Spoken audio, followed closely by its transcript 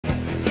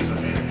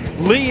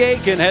Lee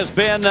Akin has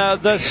been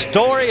the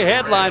story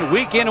headline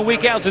week in and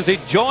week out since he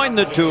joined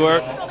the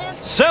tour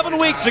 7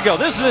 weeks ago.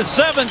 This is his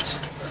 7th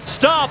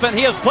stop, and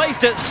he has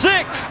placed at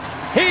 6.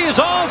 He's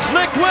on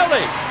Slick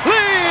Willy.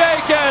 Lee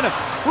Akin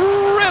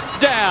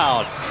ripped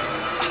down.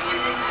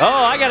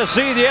 Oh, I got to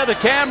see the other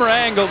camera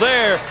angle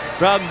there.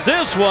 From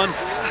this one,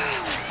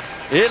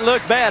 it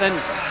looked bad, and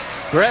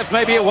perhaps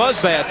maybe it was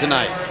bad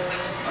tonight.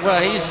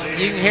 Well, you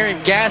can hear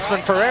him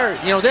gasping for air.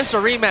 You know, this is a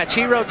rematch.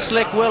 He rode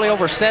Slick Willy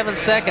over 7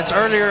 seconds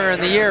earlier in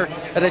the year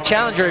at a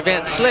Challenger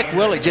event. Slick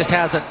Willy just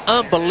has an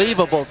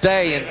unbelievable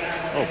day, and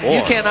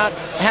you cannot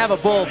have a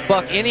bull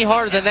buck any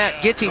harder than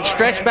that. Gets him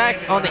stretched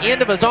back on the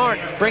end of his arm,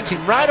 brings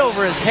him right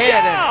over his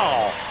head.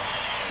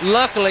 And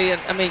luckily,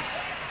 I mean,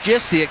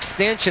 just the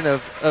extension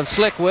of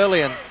Slick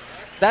Willy, and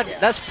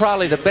that's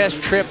probably the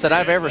best trip that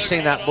I've ever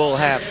seen that bull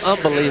have.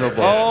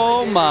 Unbelievable.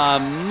 Oh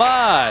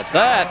my,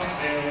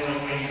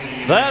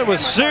 that was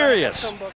serious.